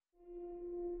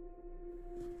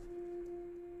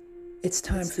It's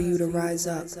time for you to rise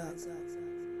up.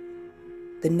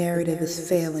 The narrative is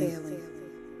failing,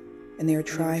 and they are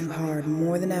trying hard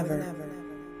more than ever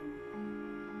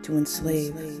to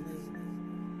enslave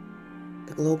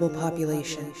the global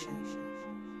population.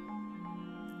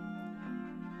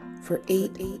 For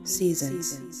 8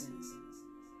 seasons,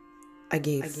 I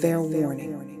gave fair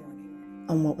warning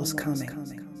on what was coming,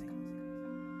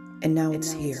 and now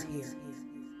it's here.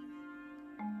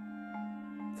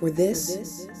 For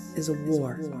this is a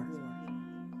war.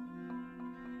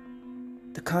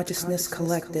 The consciousness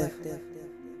collective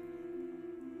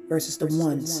versus the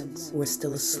ones who are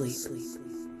still asleep.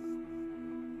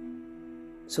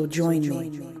 So join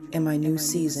me in my new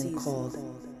season called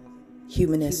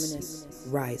Humanists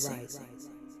Rising.